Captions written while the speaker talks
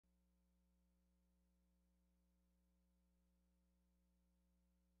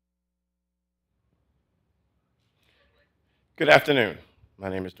Good afternoon. My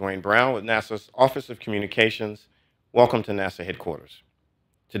name is Dwayne Brown with NASA's Office of Communications. Welcome to NASA headquarters.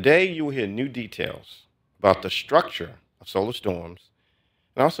 Today you will hear new details about the structure of solar storms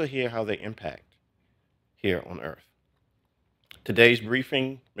and also hear how they impact here on Earth. Today's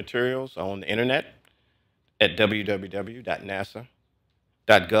briefing materials are on the internet at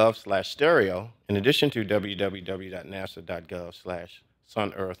www.nasa.gov/stereo, in addition to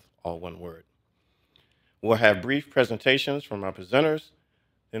www.nasa.gov/sun-earth, all one word. We'll have brief presentations from our presenters.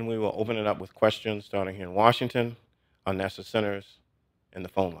 Then we will open it up with questions starting here in Washington, our NASA centers, and the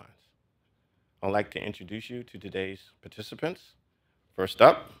phone lines. I'd like to introduce you to today's participants. First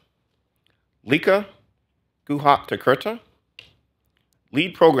up, Alysha Guhathakurta,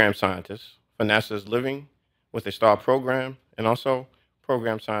 lead program scientist for NASA's Living with a Star program, and also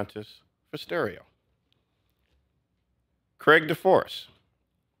program scientist for Stereo. Craig DeForest,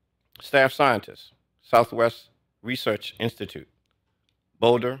 staff scientist, Southwest Research Institute,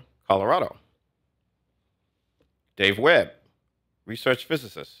 Boulder, Colorado. Dave Webb, research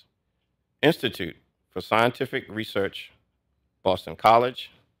physicist, Institute for Scientific Research, Boston College.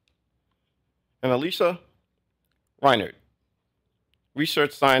 And Alysha Reinard,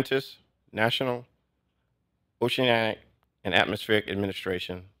 research scientist, National Oceanic and Atmospheric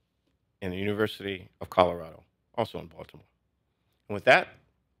Administration in the University of Colorado, also in Baltimore. And with that,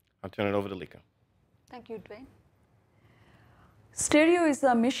 I'll turn it over to Alysha. Thank you, Dwayne. Stereo is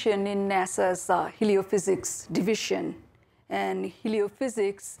a mission in NASA's heliophysics division, and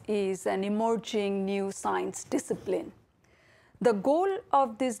heliophysics is an emerging new science discipline. The goal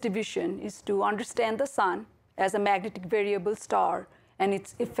of this division is to understand the sun as a magnetic variable star and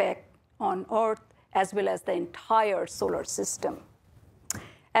its effect on Earth as well as the entire solar system.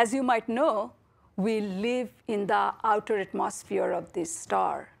 As you might know, we live in the outer atmosphere of this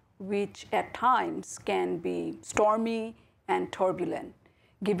star, which at times can be stormy and turbulent,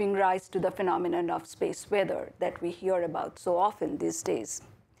 giving rise to the phenomenon of space weather that we hear about so often these days.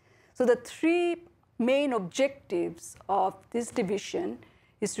 So the three main objectives of this division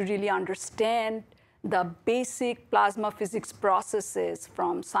is to really understand the basic plasma physics processes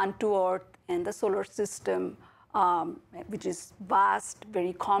from sun to Earth and the solar system, which is vast,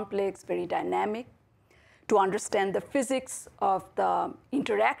 very complex, very dynamic, to understand the physics of the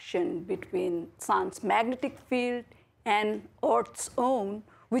interaction between sun's magnetic field and Earth's own,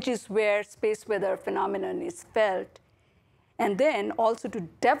 which is where space weather phenomenon is felt, and then also to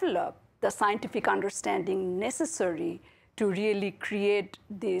develop the scientific understanding necessary to really create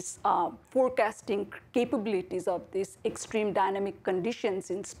these forecasting capabilities of these extreme dynamic conditions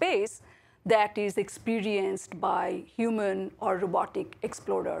in space that is experienced by human or robotic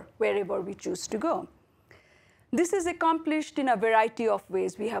explorer, wherever we choose to go. This is accomplished in a variety of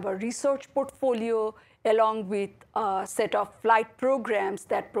ways. We have a research portfolio along with a set of flight programs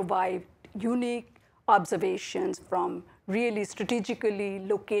that provide unique observations from really strategically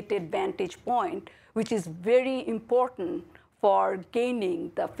located vantage point, which is very important for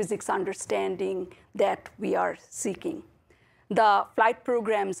gaining the physics understanding that we are seeking. The flight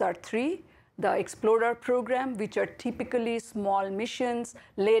programs are three. The Explorer program, which are typically small missions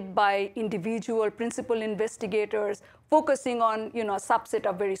led by individual principal investigators, focusing on a subset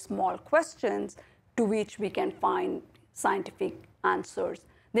of very small questions to which we can find scientific answers.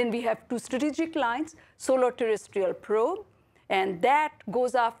 Then we have two strategic lines, Solar Terrestrial Probe, and that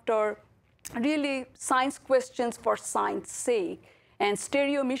goes after really science questions for science sake, and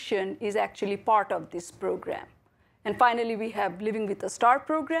Stereo mission is actually part of this program. And finally, we have Living with a Star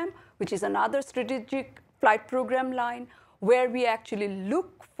program, which is another strategic flight program line, where we actually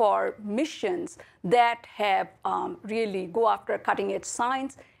look for missions that have really go after cutting-edge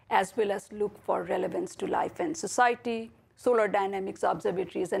science, as well as look for relevance to life and society. Solar Dynamics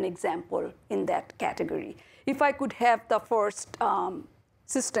Observatory is an example in that category. If I could have the first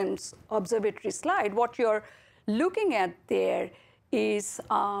systems observatory slide, what you're looking at there is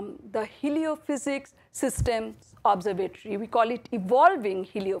the Heliophysics Systems Observatory. We call it Evolving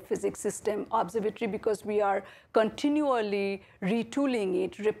Heliophysics System Observatory because we are continually retooling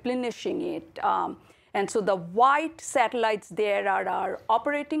it, replenishing it. And so the white satellites there are our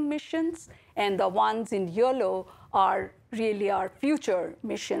operating missions, and the ones in yellow are really our future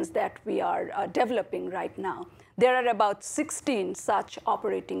missions that we are developing right now. There are about 16 such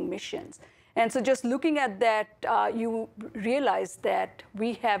operating missions. And so just looking at that, you realize that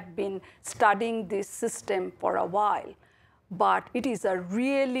we have been studying this system for a while. But it is a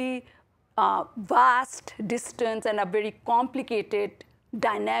really vast distance and a very complicated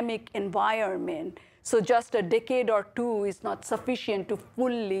dynamic environment. So just a decade or two is not sufficient to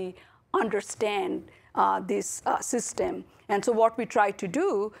fully understand this system. And so what we try to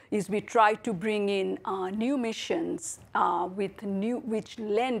do is we try to bring in new missions which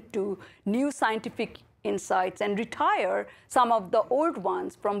lend to new scientific insights and retire some of the old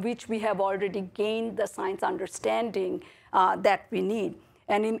ones from which we have already gained the science understanding that we need.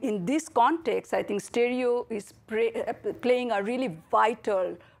 And in this context, I think stereo is playing a really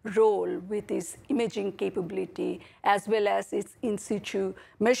vital role with its imaging capability as well as its in situ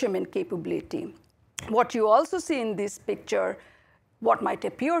measurement capability. What you also see in this picture, what might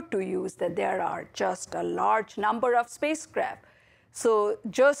appear to you is that there are just a large number of spacecraft. So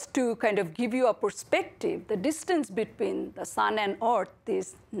just to kind of give you a perspective, the distance between the sun and Earth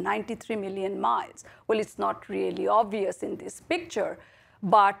is 93 million miles. Well, it's not really obvious in this picture,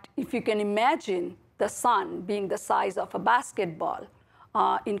 but if you can imagine the sun being the size of a basketball,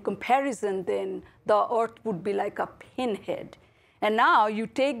 in comparison, then the Earth would be like a pinhead. And now you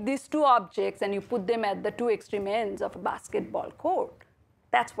take these two objects and you put them at the two extreme ends of a basketball court.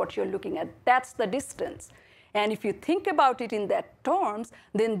 That's what you're looking at. That's the distance. And if you think about it in that terms,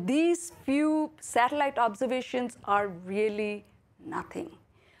 then these few satellite observations are really nothing.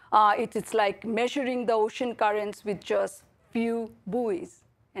 It's like measuring the ocean currents with just few buoys.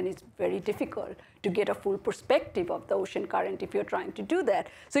 And it's very difficult to get a full perspective of the ocean current if you're trying to do that.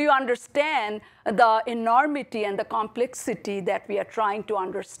 So you understand the enormity and the complexity that we are trying to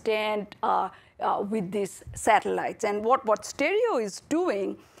understand with these satellites. And what stereo is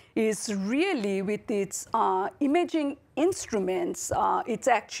doing is really with its imaging instruments, it's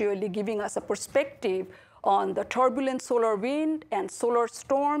actually giving us a perspective on the turbulent solar wind and solar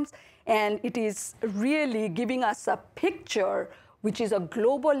storms. And it is really giving us a picture which is a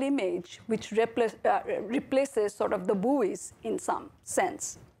global image which replaces sort of the buoys in some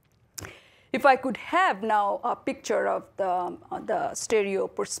sense. If I could have now a picture of the stereo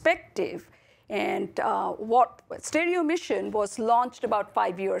perspective, and what stereo mission was launched about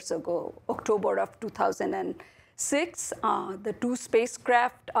 5 years ago, October of 2006. The two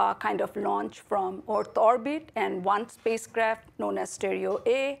spacecraft kind of launched from Earth orbit, and one spacecraft known as Stereo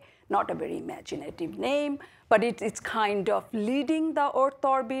A, not a very imaginative name, but it's kind of leading the Earth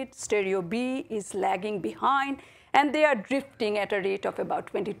orbit. Stereo B is lagging behind, and they are drifting at a rate of about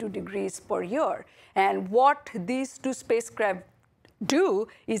 22 degrees per year. And what these two spacecraft do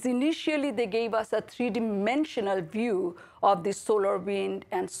is initially they gave us a three-dimensional view of the solar wind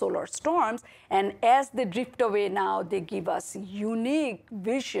and solar storms. And as they drift away now, they give us unique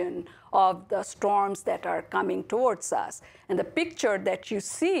vision of the storms that are coming towards us. And the picture that you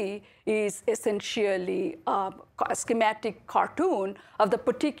see is essentially a schematic cartoon of the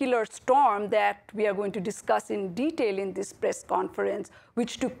particular storm that we are going to discuss in detail in this press conference,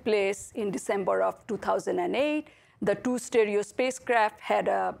 which took place in December of 2008. The two stereo spacecraft had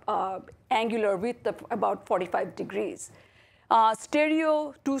an angular width of about 45 degrees.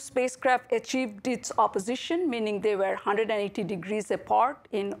 Stereo 2 spacecraft achieved its opposition, meaning they were 180 degrees apart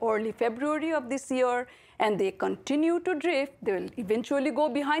in early February of this year, and they continue to drift. They will eventually go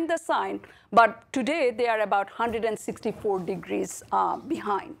behind the sun, but today they are about 164 degrees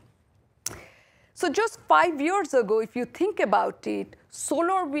behind. So just 5 years ago, if you think about it,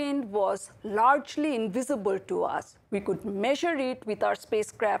 solar wind was largely invisible to us. We could measure it with our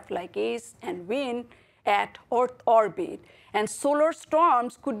spacecraft like ACE and WIND at Earth orbit. And solar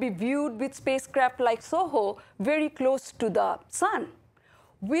storms could be viewed with spacecraft like SOHO very close to the sun.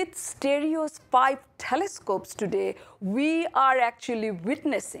 With Stereo's 5 telescopes today, we are actually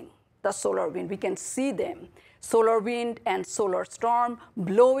witnessing the solar wind. We can see them, solar wind and solar storm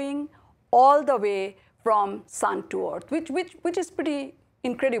blowing all the way from sun to Earth, which is pretty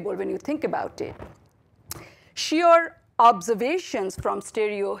incredible when you think about it. Sheer observations from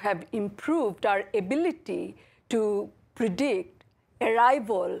stereo have improved our ability to predict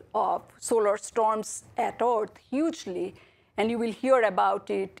arrival of solar storms at Earth hugely, and you will hear about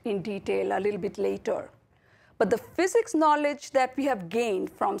it in detail a little bit later. But the physics knowledge that we have gained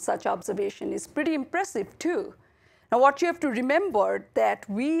from such observation is pretty impressive too. Now, what you have to remember that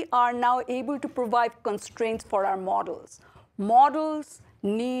we are now able to provide constraints for our models. Models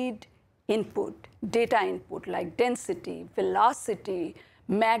need input, data input, like density, velocity,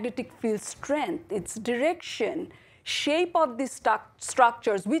 magnetic field strength, its direction, shape of these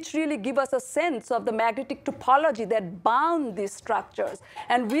structures, which really give us a sense of the magnetic topology that bound these structures.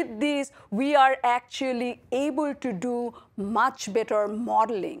 And with these, we are actually able to do much better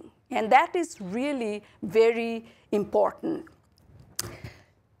modeling. And that is really very important.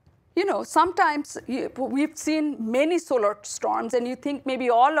 You know, sometimes we've seen many solar storms, and you think maybe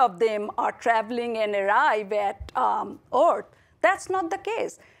all of them are traveling and arrive at Earth. That's not the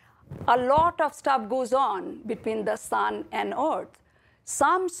case. a lot of stuff goes on between the sun and Earth.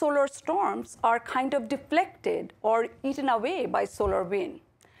 Some solar storms are kind of deflected or eaten away by solar wind.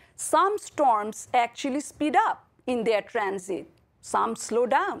 Some storms actually speed up in their transit. Some slow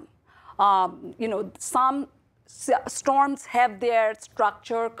down. Some storms have their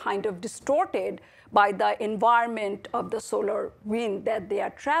structure kind of distorted by the environment of the solar wind that they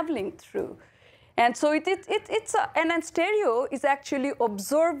are traveling through. And so and stereo is actually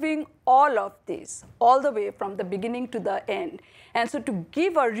observing all of this, all the way from the beginning to the end. And so to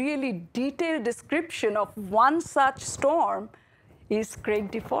give a really detailed description of one such storm is Craig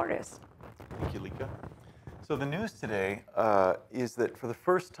DeForest. Thank you, Lika. So the news today is that for the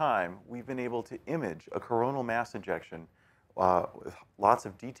first time, we've been able to image a coronal mass ejection with lots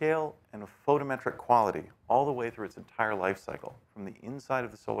of detail and a photometric quality all the way through its entire life cycle, from the inside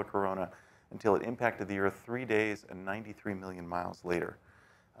of the solar corona until it impacted the Earth 3 days and 93 million miles later.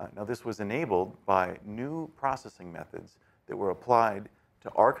 Now, this was enabled by new processing methods that were applied to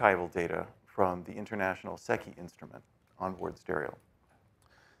archival data from the International SECI instrument, onboard stereo.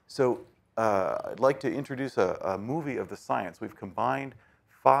 So I'd like to introduce a movie of the science. We've combined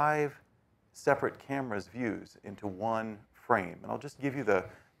 5 separate cameras' views into one frame. And I'll just give you the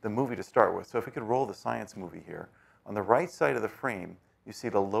movie to start with. So if we could roll the science movie here. On the right side of the frame, you see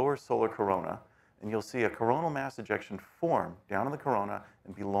the lower solar corona, and you'll see a coronal mass ejection form down in the corona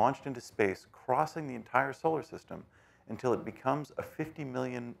and be launched into space, crossing the entire solar system until it becomes a 50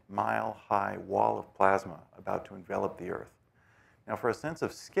 million mile high wall of plasma about to envelop the Earth. Now, for a sense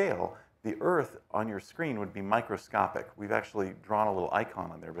of scale, the Earth on your screen would be microscopic. We've actually drawn a little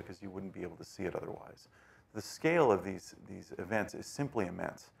icon on there because you wouldn't be able to see it otherwise. The scale of these events is simply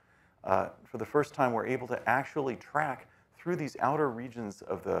immense. For the first time, we're able to actually track through these outer regions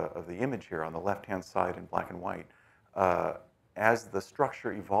of the image here on the left-hand side in black and white as the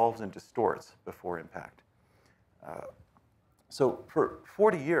structure evolves and distorts before impact. So for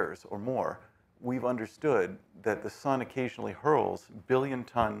 40 years or more, we've understood that the sun occasionally hurls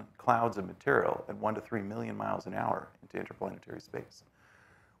billion-ton clouds of material at 1 to 3 million miles an hour into interplanetary space.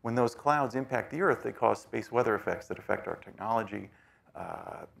 When those clouds impact the Earth, they cause space weather effects that affect our technology,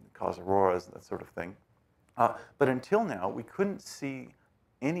 cause auroras, that sort of thing. But until now, we couldn't see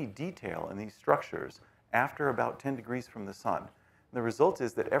any detail in these structures after about 10 degrees from the sun. And the result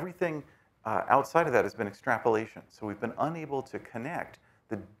is that everything outside of that has been extrapolation. So we've been unable to connect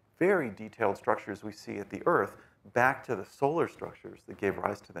the very detailed structures we see at the Earth back to the solar structures that gave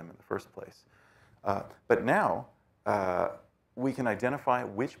rise to them in the first place. But now, we can identify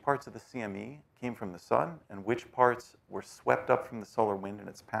which parts of the CME came from the sun and which parts were swept up from the solar wind in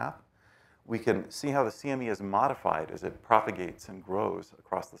its path. We can see how the CME is modified as it propagates and grows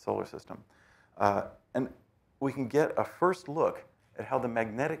across the solar system. And we can get a first look at how the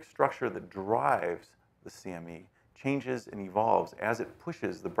magnetic structure that drives the CME changes and evolves as it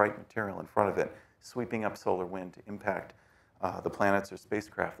pushes the bright material in front of it, sweeping up solar wind to impact the planets or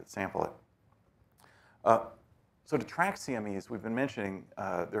spacecraft that sample it. So to track CMEs, we've been mentioning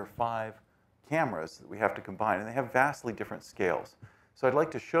there are 5 cameras that we have to combine, and they have vastly different scales. So I'd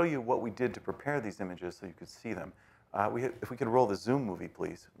like to show you what we did to prepare these images so you could see them. If we could roll the zoom movie,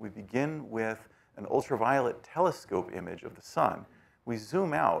 please. We begin with an ultraviolet telescope image of the sun. We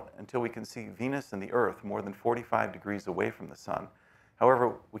zoom out until we can see Venus and the Earth more than 45 degrees away from the sun.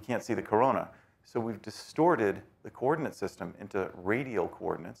 However, we can't see the corona. So we've distorted the coordinate system into radial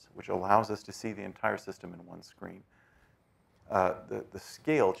coordinates, which allows us to see the entire system in one screen. The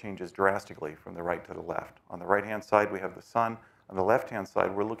scale changes drastically from the right to the left. On the right-hand side, we have the sun. On the left-hand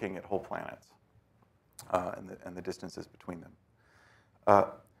side, we're looking at whole planets and the distances between them.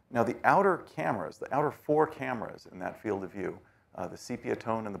 Now, the outer cameras, the outer 4 cameras in that field of view, the sepia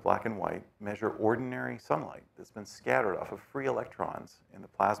tone and the black and white, measure ordinary sunlight that's been scattered off of free electrons in the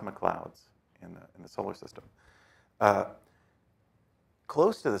plasma clouds in the solar system.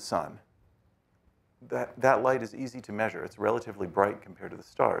 Close to the sun, that light is easy to measure. It's relatively bright compared to the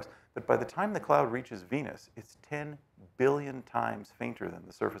stars. But by the time the cloud reaches Venus, it's 10 billion times fainter than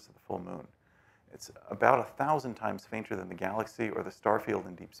the surface of the full moon. It's about 1,000 times fainter than the galaxy or the star field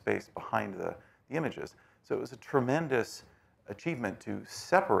in deep space behind the images. So it was a tremendous achievement to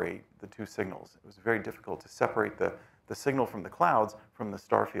separate the 2 signals. It was very difficult to separate the signal from the clouds from the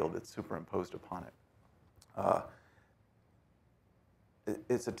star field that's superimposed upon it.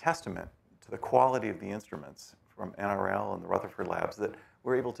 It's a testament to the quality of the instruments from NRL and the Rutherford labs that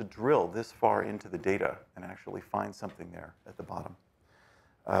we're able to drill this far into the data and actually find something there at the bottom.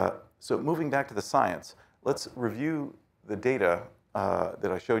 So moving back to the science, let's review the data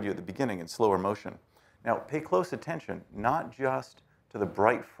that I showed you at the beginning in slower motion. Now, pay close attention, not just to the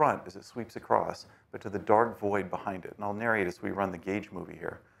bright front as it sweeps across, but to the dark void behind it. And I'll narrate as we run the gauge movie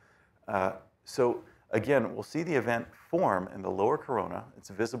here. So again, we'll see the event form in the lower corona. It's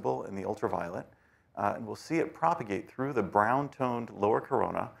visible in the ultraviolet. And we'll see it propagate through the brown-toned lower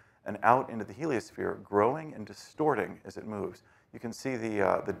corona and out into the heliosphere, growing and distorting as it moves. You can see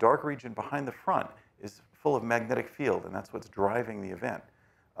the dark region behind the front is full of magnetic field, and that's what's driving the event.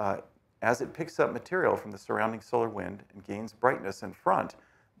 As it picks up material from the surrounding solar wind and gains brightness in front,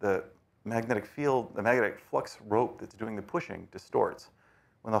 the magnetic field, the magnetic flux rope that's doing the pushing distorts.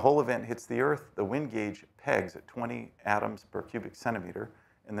 When the whole event hits the Earth, the wind gauge pegs at 20 atoms per cubic centimeter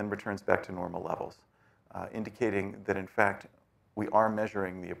and then returns back to normal levels, indicating that, in fact, we are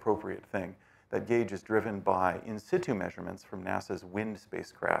measuring the appropriate thing. That gauge is driven by in situ measurements from NASA's WIND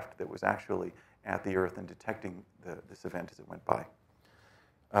spacecraft that was actually at the Earth and detecting this event as it went by.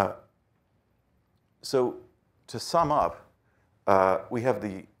 So to sum up, we have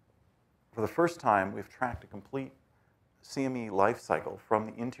for the first time, we've tracked a complete CME life cycle from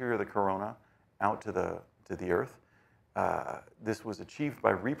the interior of the corona out to the Earth. This was achieved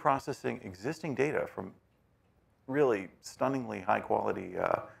by reprocessing existing data from really stunningly high quality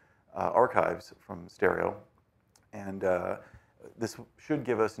archives from stereo. And this should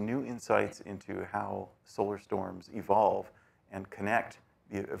give us new insights into how solar storms evolve and connect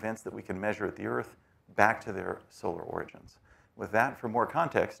the events that we can measure at the Earth back to their solar origins. With that, for more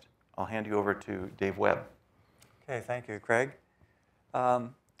context, I'll hand you over to Dave Webb. Okay, thank you, Craig.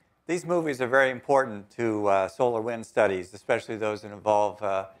 These movies are very important to solar wind studies, especially those that involve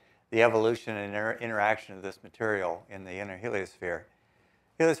the evolution and interaction of this material in the inner heliosphere.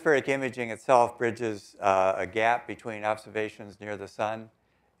 Heliospheric imaging itself bridges a gap between observations near the sun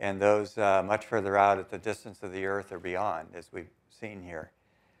and those much further out at the distance of the Earth or beyond, as we've seen here.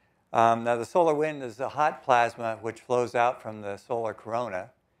 Now, the solar wind is a hot plasma which flows out from the solar corona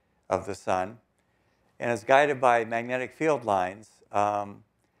of the sun and is guided by magnetic field lines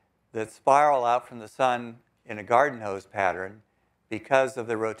that spiral out from the sun in a garden hose pattern because of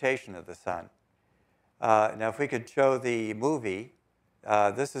the rotation of the sun. Now, if we could show the movie,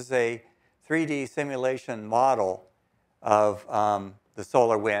 this is a 3D simulation model of the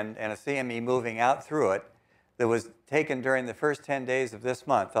solar wind and a CME moving out through it that was taken during the first 10 days of this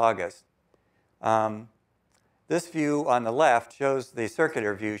month, August. This view on the left shows the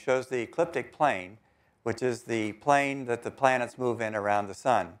circular view, shows the ecliptic plane, which is the plane that the planets move in around the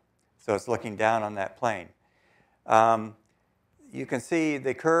sun. So it's looking down on that plane. You can see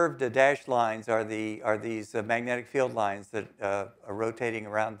the curved dashed lines are these magnetic field lines that are rotating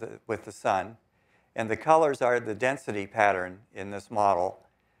around with the sun. And the colors are the density pattern in this model.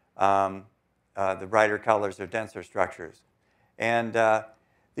 The brighter colors are denser structures. And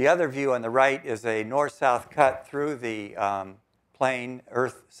the other view on the right is a north-south cut through the plane,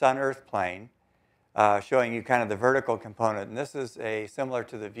 Sun-Earth plane, showing you kind of the vertical component. And this is similar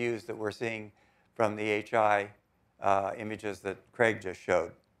to the views that we're seeing from the HI images that Craig just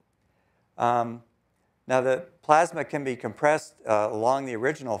showed. Now, the plasma can be compressed along the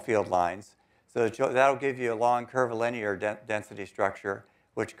original field lines. So that'll give you a long curvilinear density structure,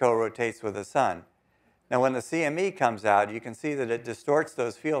 which co-rotates with the sun. Now, when the CME comes out, you can see that it distorts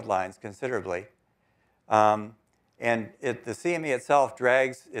those field lines considerably. And the CME itself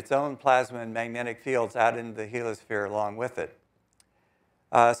drags its own plasma and magnetic fields out into the heliosphere along with it.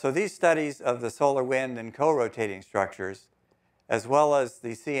 So these studies of the solar wind and co-rotating structures, as well as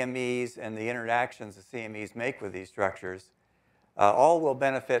the CMEs and the interactions the CMEs make with these structures, all will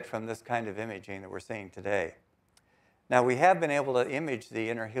benefit from this kind of imaging that we're seeing today. Now, we have been able to image the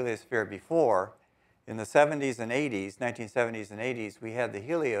inner heliosphere before. In the 70s and 80s, 1970s and 80s, we had the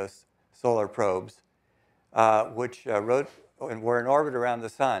Helios solar probes, which were in orbit around the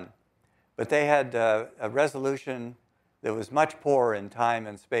sun. But they had a resolution that was much poorer in time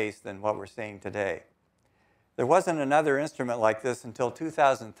and space than what we're seeing today. There wasn't another instrument like this until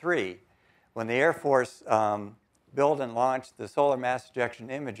 2003, when the Air Force built and launched the Solar Mass Ejection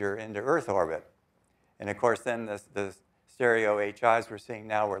Imager into Earth orbit. And of course, then the stereo HIs we're seeing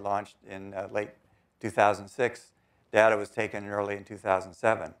now were launched in late 2006. Data was taken early in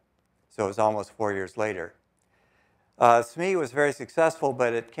 2007. So it was almost 4 years later. SME was very successful,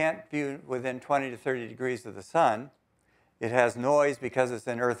 but it can't view within 20 to 30 degrees of the sun. It has noise because it's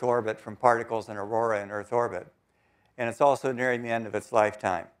in Earth orbit from particles and aurora in Earth orbit. And it's also nearing the end of its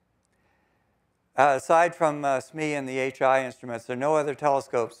lifetime. Aside from SME and the HI instruments, there are no other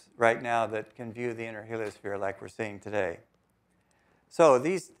telescopes right now that can view the inner heliosphere like we're seeing today. So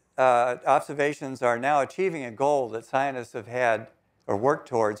these observations are now achieving a goal that scientists have had or worked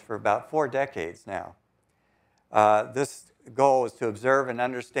towards for about 4 decades now. This goal was to observe and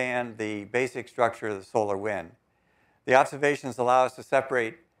understand the basic structure of the solar wind. The observations allow us to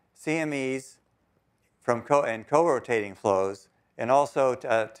separate CMEs from co-rotating flows, and also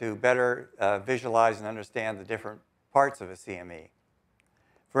to better visualize and understand the different parts of a CME.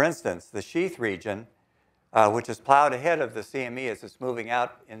 For instance, the sheath region, which is plowed ahead of the CME as it's moving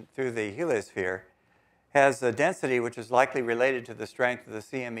out through the heliosphere, has a density which is likely related to the strength of the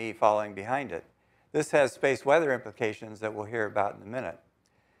CME following behind it. This has space weather implications that we'll hear about in a minute.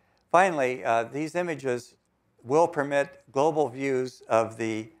 Finally, these images will permit global views of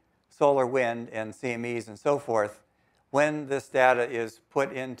the solar wind and CMEs and so forth when this data is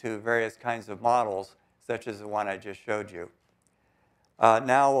put into various kinds of models, such as the one I just showed you.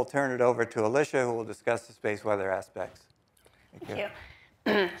 Now we'll turn it over to Alysha, who will discuss the space weather aspects. Thank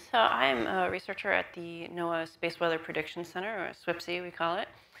you. So I'm a researcher at the NOAA Space Weather Prediction Center, or SWPC we call it.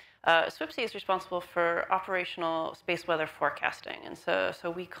 SWPC is responsible for operational space weather forecasting, and so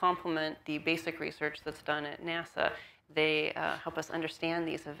we complement the basic research that's done at NASA. They help us understand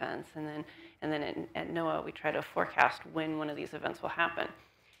these events, and then at NOAA we try to forecast when one of these events will happen.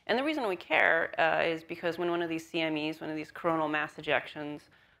 And the reason we care is because when one of these CMEs, one of these coronal mass ejections,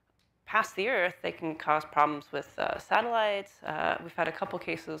 pass the Earth, they can cause problems with satellites. We've had a couple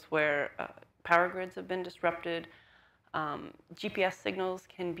cases where power grids have been disrupted. GPS signals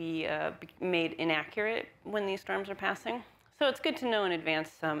can be made inaccurate when these storms are passing. So it's good to know in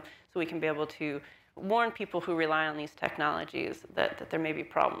advance so we can be able to warn people who rely on these technologies that there may be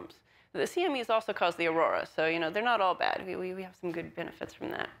problems. The CMEs also cause the aurora, so they're not all bad. We have some good benefits from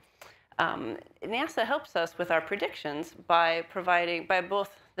that. NASA helps us with our predictions by both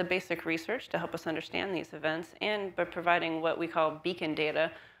the basic research to help us understand these events and by providing what we call beacon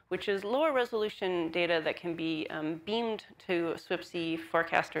data, which is lower resolution data that can be beamed to SWPC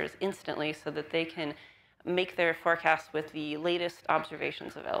forecasters instantly so that they can make their forecasts with the latest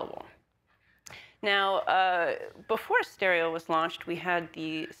observations available. Now, before stereo was launched, we had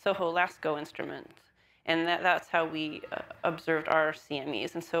the SOHO LASCO instrument, and that's how we observed our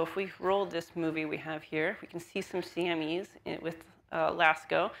CMEs. And so if we roll this movie we have here, we can see some CMEs with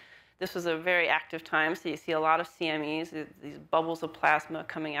LASCO. This was a very active time, so you see a lot of CMEs, these bubbles of plasma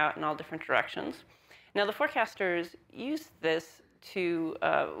coming out in all different directions. Now, the forecasters use this to,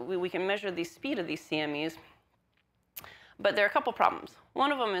 we can measure the speed of these CMEs, but there are a couple problems.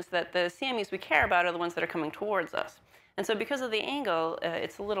 One of them is that the CMEs we care about are the ones that are coming towards us. And so because of the angle,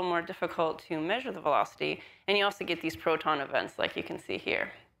 it's a little more difficult to measure the velocity, and you also get these proton events like you can see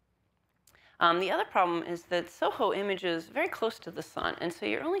here. The other problem is that SOHO images very close to the sun, and so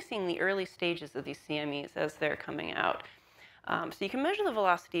you're only seeing the early stages of these CMEs as they're coming out. So you can measure the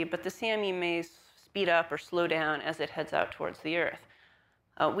velocity, but the CME may speed up or slow down as it heads out towards the Earth.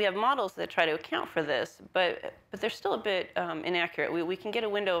 We have models that try to account for this, but they're still a bit inaccurate. We can get a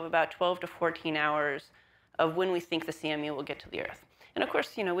window of about 12 to 14 hours of when we think the CME will get to the Earth. And of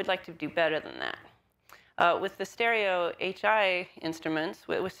course, we'd like to do better than that. With the stereo HI instruments,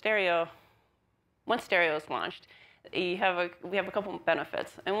 with stereo, once stereo is launched, we have a couple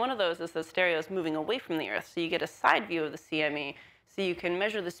benefits. And one of those is that stereo is moving away from the Earth, so you get a side view of the CME, so you can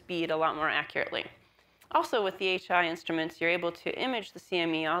measure the speed a lot more accurately. Also, with the HI instruments, you're able to image the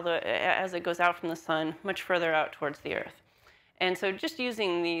CME as it goes out from the sun, much further out towards the Earth. And so just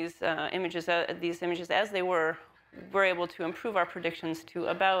using these images as they were, we're able to improve our predictions to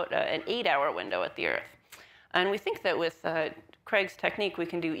about an 8-hour window at the Earth. And we think that with Craig's technique, we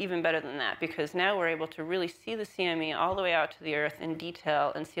can do even better than that, because now we're able to really see the CME all the way out to the Earth in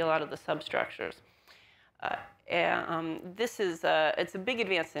detail and see a lot of the substructures. It's a big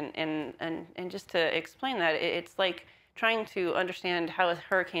advance, and just to explain that, it's like trying to understand how a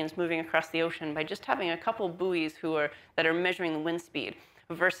hurricane's moving across the ocean by just having a couple buoys that are measuring the wind speed,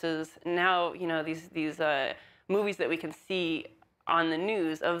 versus now these movies that we can see on the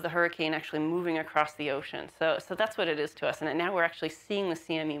news of the hurricane actually moving across the ocean. So that's what it is to us, and now we're actually seeing the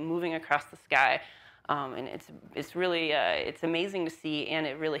CME moving across the sky, and it's really it's amazing to see, and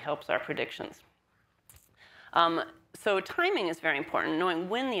it really helps our predictions. So timing is very important, knowing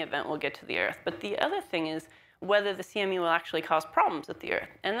when the event will get to the Earth. But the other thing is whether the CME will actually cause problems at the Earth,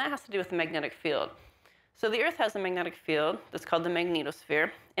 and that has to do with the magnetic field. So the Earth has a magnetic field that's called the magnetosphere,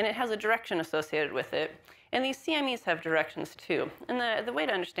 and it has a direction associated with it. And these CMEs have directions too. And the way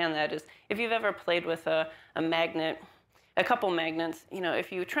to understand that is if you've ever played with a magnet, a couple magnets,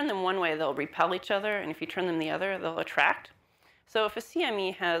 if you turn them one way, they'll repel each other, and if you turn them the other, they'll attract. So if a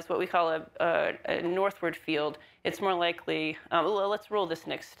CME has what we call a northward field, it's more likely, let's roll this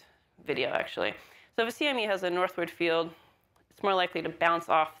next video actually. So if a CME has a northward field, it's more likely to bounce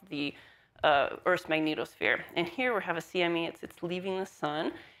off the Earth's magnetosphere. And here we have a CME, it's leaving the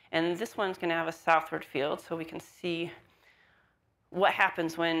sun, and this one's going to have a southward field, so we can see what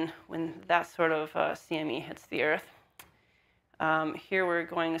happens when that sort of CME hits the Earth. Here we're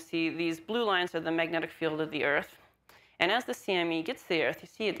going to see these blue lines are the magnetic field of the Earth. And as the CME gets to the Earth, you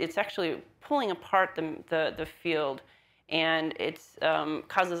see it's actually pulling apart the field, and it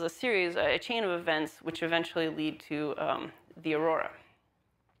causes a chain of events which eventually lead to the aurora.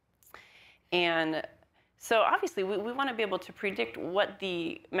 And so obviously we want to be able to predict what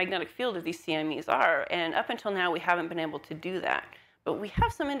the magnetic field of these CMEs are, and up until now we haven't been able to do that. But we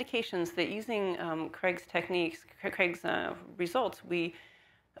have some indications that using Craig's techniques, Craig's results,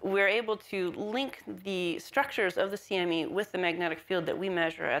 we're able to link the structures of the CME with the magnetic field that we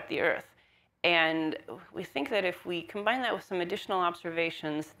measure at the Earth. And we think that if we combine that with some additional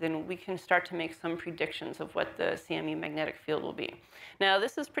observations, then we can start to make some predictions of what the CME magnetic field will be. Now,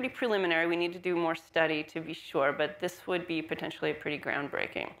 this is pretty preliminary. We need to do more study to be sure, but this would be potentially pretty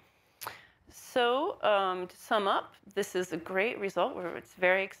groundbreaking. So to sum up, this is a great result. It's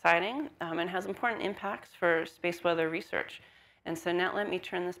very exciting and has important impacts for space weather research. And so now let me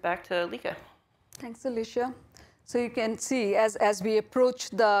turn this back to Alysha. Thanks, Alysha. So you can see as we approach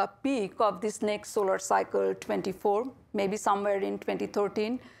the peak of this next solar cycle, 24, maybe somewhere in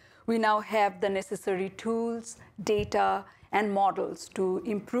 2013, we now have the necessary tools, data, and models to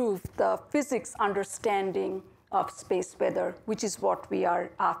improve the physics understanding of space weather, which is what we are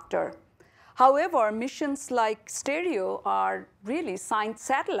after. However, missions like STEREO are really science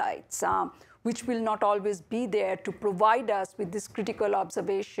satellites, which will not always be there to provide us with these critical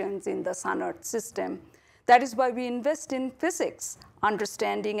observations in the Sun-Earth system. That is why we invest in physics,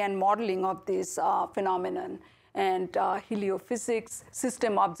 understanding and modeling of this phenomenon. And heliophysics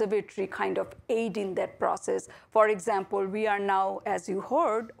system observatory kind of aid in that process. For example, we are now, as you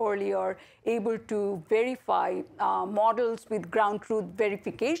heard earlier, able to verify models with ground truth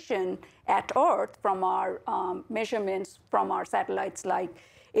verification at Earth from our measurements from our satellites like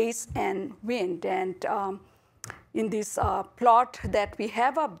ACE and WIND. And in this plot that we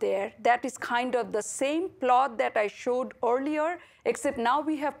have up there, that is kind of the same plot that I showed earlier, except now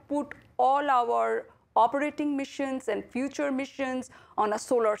we have put all our operating missions and future missions on a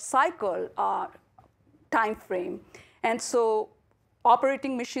solar cycle time frame. And so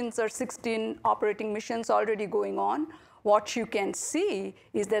operating missions are 16 operating missions already going on. What you can see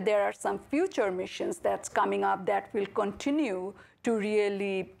is that there are some future missions that's coming up that will continue to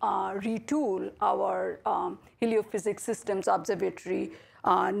really retool our heliophysics systems observatory.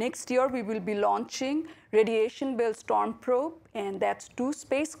 Next year, we will be launching Radiation Belt Storm Probe, and that's 2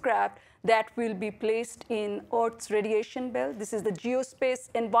 spacecraft that will be placed in Earth's radiation belt. This is the geospace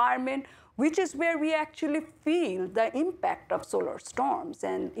environment, which is where we actually feel the impact of solar storms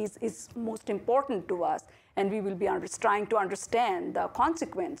and is most important to us. And we will be trying to understand the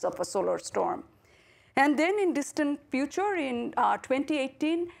consequence of a solar storm. And then in distant future, in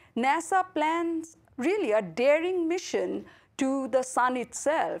 2018, NASA plans really a daring mission to the sun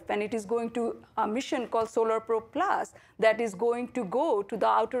itself, and it is going to a mission called Solar Probe Plus that is going to go to the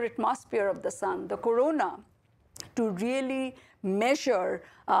outer atmosphere of the sun, the corona, to really measure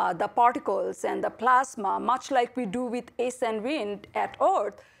the particles and the plasma, much like we do with ACE and WIND at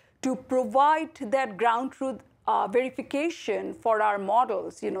Earth, to provide that ground truth verification for our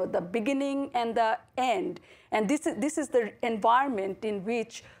models, the beginning and the end. And this is the environment in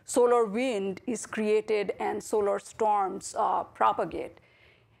which solar wind is created and solar storms propagate.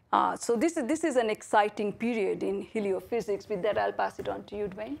 So this is an exciting period in heliophysics. With that, I'll pass it on to you,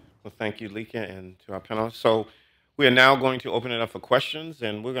 Dwayne. Well, thank you, Alysha, and to our panelists. So we are now going to open it up for questions,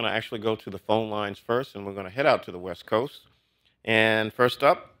 and we're going to actually go to the phone lines first, and we're going to head out to the West Coast. And first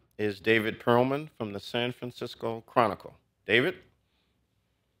up is David Perlman from the San Francisco Chronicle. David?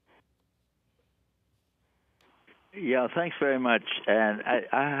 Yeah, thanks very much. And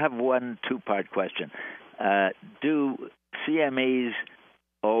I have one two-part question. Do CMEs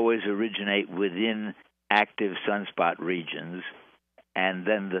always originate within active sunspot regions? And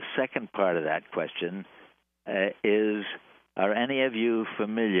then the second part of that question is, are any of you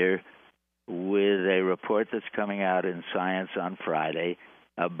familiar with a report that's coming out in Science on Friday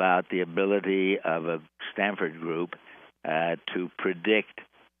about the ability of a Stanford group to predict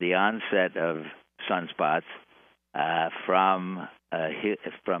the onset of sunspots from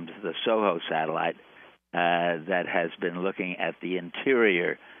the SOHO satellite that has been looking at the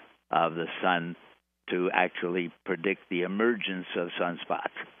interior of the sun to actually predict the emergence of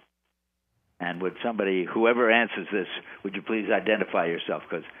sunspots? And would somebody, whoever answers this, would you please identify yourself,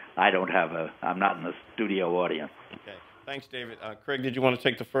 because I'm not in the studio audience. Okay. Thanks, David. Craig, did you want to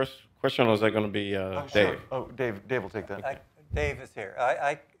take the first question, or is that going to be Sure. Dave? Oh, Dave will take that. Dave is here.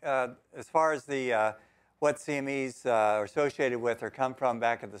 As far as the what CMEs are associated with or come from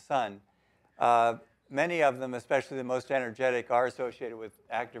back at the sun, many of them, especially the most energetic, are associated with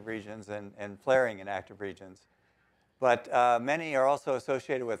active regions and flaring in active regions. But many are also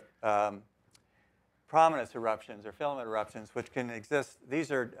associated with prominence eruptions or filament eruptions, which can exist.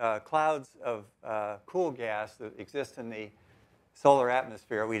 These are clouds of cool gas that exist in the solar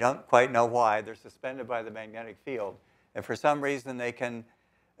atmosphere. We don't quite know why. They're suspended by the magnetic field. And for some reason, they can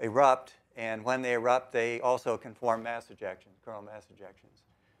erupt. And when they erupt, they also can form mass ejections, coronal mass ejections.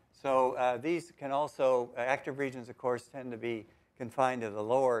 So these can also, active regions, of course, tend to be confined to the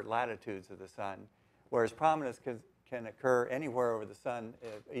lower latitudes of the sun, whereas prominence can occur anywhere over the sun,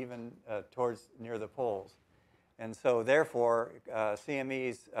 even towards near the poles. And so therefore,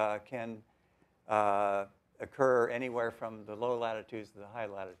 CMEs can occur anywhere from the low latitudes to the high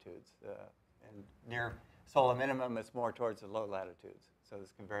latitudes. And near solar minimum, it's more towards the low latitudes. So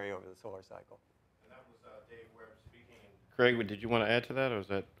this can vary over the solar cycle. And that was Dave Webb speaking. Craig, did you want to add to that, or is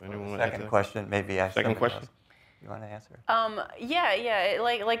that anyone want to add to that? Second question, maybe ask Second question. Else. You want to answer? Yeah.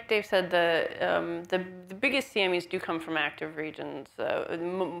 Like Dave said, the biggest CMEs do come from active regions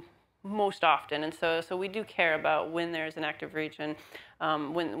most often, and so we do care about when there's an active region,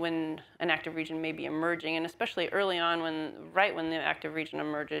 when an active region may be emerging, and especially early on, right when the active region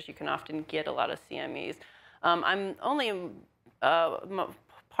emerges, you can often get a lot of CMEs. I'm only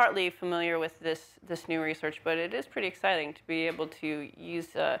partly familiar with this new research, but it is pretty exciting to be able to use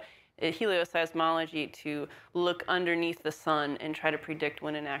helioseismology to look underneath the sun and try to predict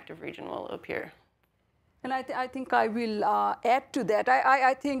when an active region will appear. And I think I will add to that.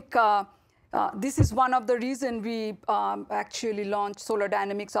 I think this is one of the reasons we actually launched Solar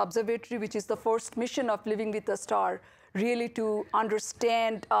Dynamics Observatory, which is the first mission of Living with a Star, really to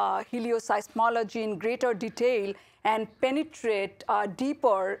understand helioseismology in greater detail and penetrate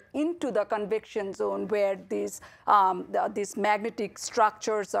deeper into the convection zone where these magnetic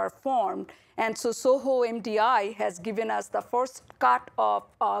structures are formed. And so SOHO MDI has given us the first cut of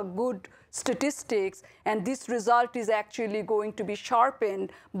good statistics, and this result is actually going to be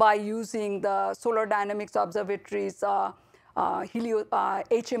sharpened by using the Solar Dynamics Observatory's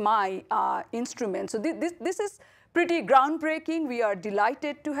HMI instrument. So this is pretty groundbreaking. We are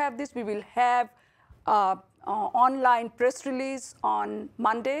delighted to have this. We will have online press release on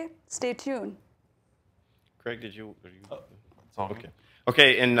Monday. Stay tuned. Craig, did you? It's all Okay.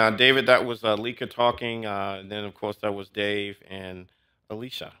 Okay, and David, that was Lika talking. And then, of course, that was Dave and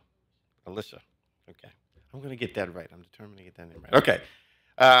Alysha. Okay. I'm going to get that right. I'm determined to get that name right. Okay.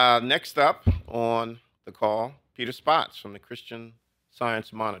 Next up on the call, Peter Spotts from the Christian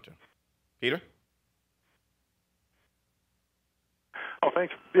Science Monitor. Peter? Oh,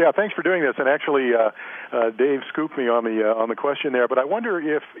 thanks. Yeah, thanks for doing this. And actually, Dave scooped me on the question there. But I wonder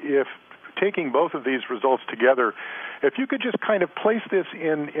if taking both of these results together, if you could just kind of place this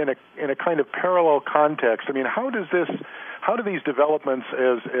in a kind of parallel context. I mean, how do these developments,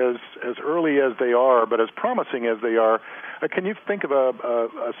 as early as they are, but as promising as they are, can you think of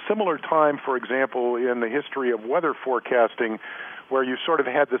a similar time, for example, in the history of weather forecasting, where you sort of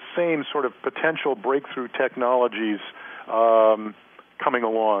had the same sort of potential breakthrough technologies coming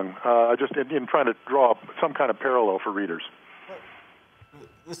along, just in trying to draw some kind of parallel for readers?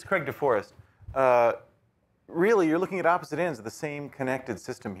 This is Craig DeForest. Really, you're looking at opposite ends of the same connected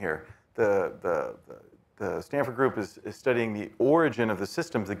system here. The Stanford group is studying the origin of the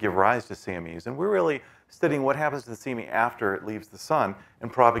systems that give rise to CMEs, and we're really studying what happens to the CME after it leaves the sun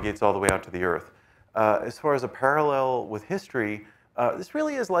and propagates all the way out to the Earth. As far as a parallel with history, this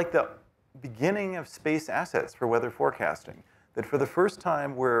really is like the beginning of space assets for weather forecasting, that for the first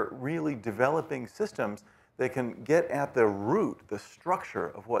time we're really developing systems that can get at the root, the structure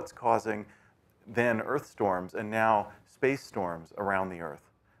of what's causing then Earth storms and now space storms around the Earth.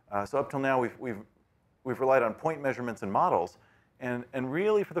 So up till now, we've relied on point measurements and models, and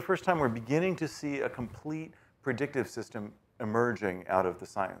really for the first time, we're beginning to see a complete predictive system emerging out of the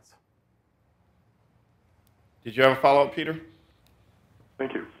science. Did you have a follow-up, Peter?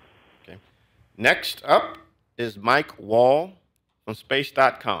 Thank you. Okay. Next up is Mike Wall from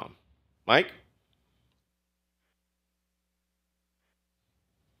space.com. Mike?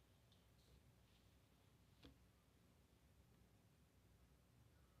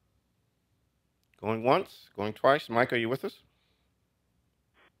 Going once, going twice. Mike, are you with us?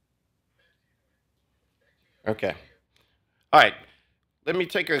 Okay. All right. Let me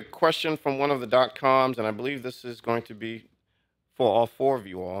take a question from one of the .coms, and I believe this is going to be for all four of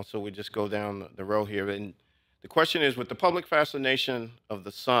you all, so we just go down the row here. And The question is, with the public fascination of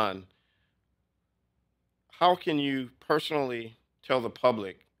the sun, how can you personally tell the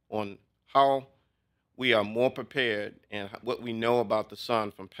public on how we are more prepared and what we know about the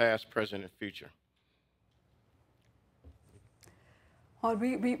sun from past, present, and future? Well,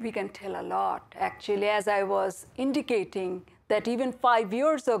 we can tell a lot, actually. As I was indicating, that even 5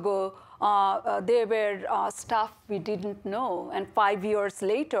 years ago, there were stuff we didn't know. And 5 years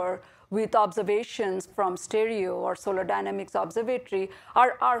later, with observations from Stereo or Solar Dynamics Observatory,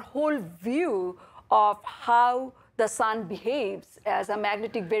 our whole view of how the sun behaves as a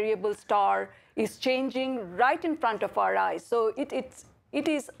magnetic variable star is changing right in front of our eyes. So it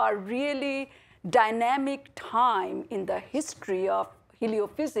is a really dynamic time in the history of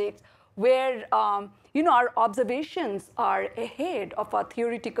heliophysics where our observations are ahead of our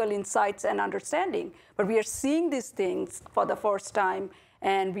theoretical insights and understanding. But we are seeing these things for the first time,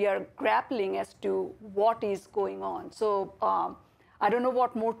 and we are grappling as to what is going on. So I don't know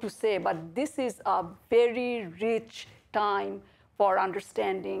what more to say, but this is a very rich time for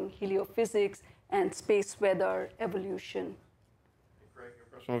understanding heliophysics and space weather evolution. Greg, your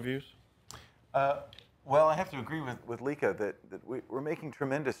personal views? Well, I have to agree with Lika that we're making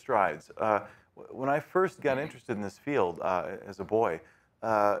tremendous strides. When I first got interested in this field as a boy,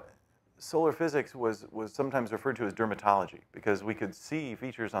 solar physics was sometimes referred to as dermatology because we could see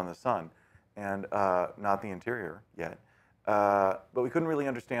features on the sun and not the interior yet, but we couldn't really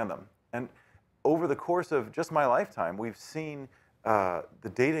understand them. And over the course of just my lifetime, we've seen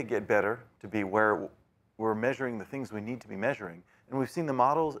the data get better to be where we're measuring the things we need to be measuring. And we've seen the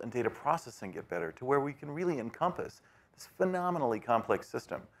models and data processing get better to where we can really encompass this phenomenally complex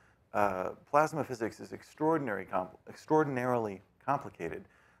system. Plasma physics is extraordinarily complicated.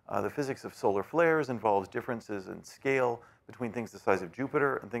 The physics of solar flares involves differences in scale between things the size of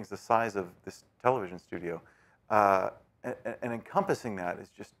Jupiter and things the size of this television studio. And encompassing that is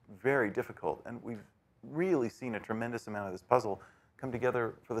just very difficult. And we've really seen a tremendous amount of this puzzle come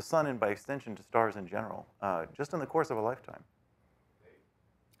together for the sun and by extension to stars in general, just in the course of a lifetime.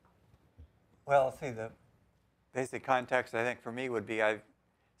 Well, see, the basic context, I think, for me would be I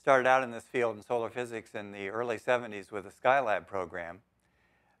started out in this field in solar physics in the early 70s with the Skylab program.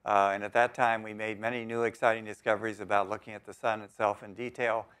 And at that time, we made many new exciting discoveries about looking at the sun itself in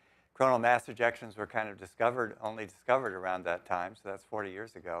detail. Coronal mass ejections were kind of only discovered around that time, so that's 40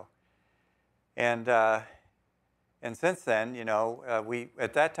 years ago. And since then,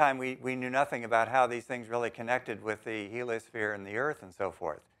 at that time, we knew nothing about how these things really connected with the heliosphere and the Earth and so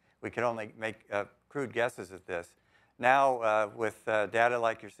forth. We could only make crude guesses at this. Now, with data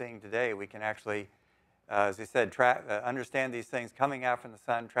like you're seeing today, we can actually, as I said, understand these things coming out from the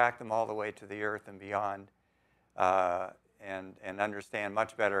sun, track them all the way to the Earth and beyond, and understand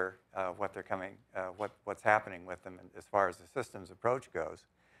much better what they're what's happening with them as far as the systems approach goes.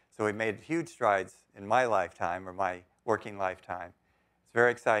 So we've made huge strides in my lifetime, or my working lifetime. It's very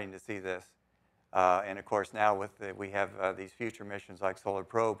exciting to see this. And of course, now we have these future missions like Solar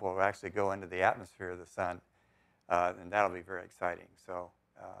Probe, where we'll actually go into the atmosphere of the sun, and that'll be very exciting. So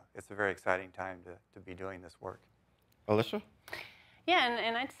it's a very exciting time to be doing this work. Alysha? Yeah,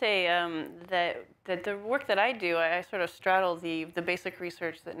 and I'd say that the work that I do, I sort of straddle the basic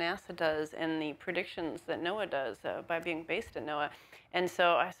research that NASA does and the predictions that NOAA does by being based at NOAA. And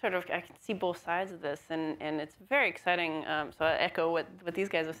so I can see both sides of this, and it's very exciting. So I echo what these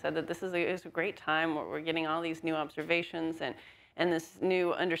guys have said, that this is a great time where we're getting all these new observations and this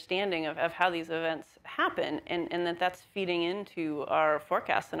new understanding of how these events happen, and that's feeding into our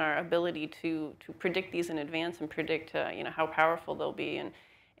forecasts and our ability to predict these in advance and predict how powerful they'll be.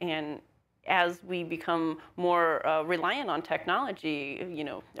 And as we become more reliant on technology,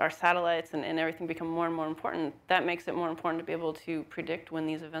 our satellites and everything become more and more important. That makes it more important to be able to predict when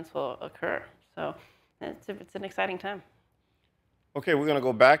these events will occur. So it's an exciting time. Okay, we're going to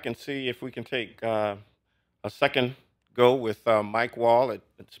go back and see if we can take a second go with Mike Wall at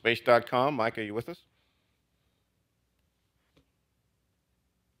space.com. Mike, are you with us?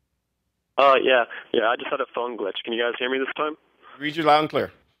 Yeah, I just had a phone glitch. Can you guys hear me this time? Read you loud and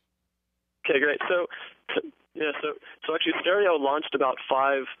clear. Okay, great. So actually, Stereo launched about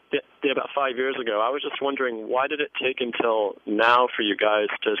 5 years ago. I was just wondering, why did it take until now for you guys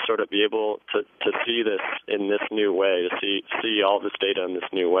to sort of be able to see this in this new way, to see all this data in this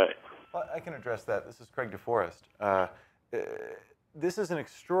new way? Well, I can address that. This is Craig DeForest. This is an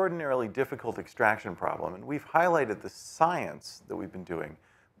extraordinarily difficult extraction problem, and we've highlighted the science that we've been doing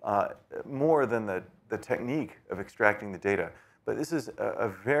more than the technique of extracting the data. But this is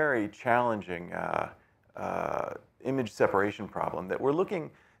a very challenging image separation problem that we're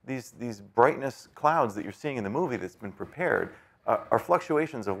looking these brightness clouds that you're seeing in the movie that's been prepared are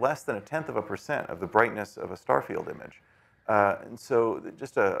fluctuations of less than 0.1% of the brightness of a starfield image. And so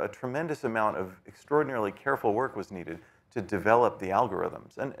just a tremendous amount of extraordinarily careful work was needed to develop the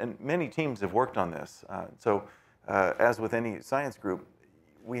algorithms. And many teams have worked on this. As with any science group,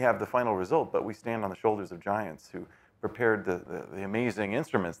 we have the final result, but we stand on the shoulders of giants who prepared the amazing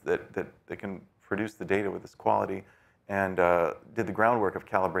instruments that can produce the data with this quality and did the groundwork of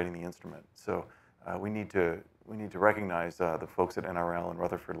calibrating the instrument. So we need to recognize the folks at NRL and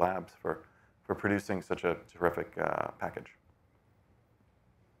Rutherford Labs for producing such a terrific package.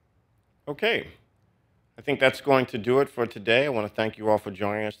 Okay. I think that's going to do it for today. I want to thank you all for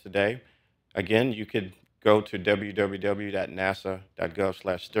joining us today. Again, you could go to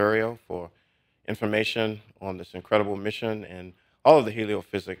www.nasa.gov/stereo for information on this incredible mission and all of the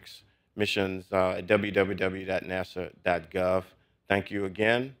heliophysics missions at www.nasa.gov. Thank you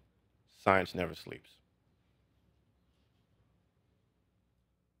again. Science never sleeps.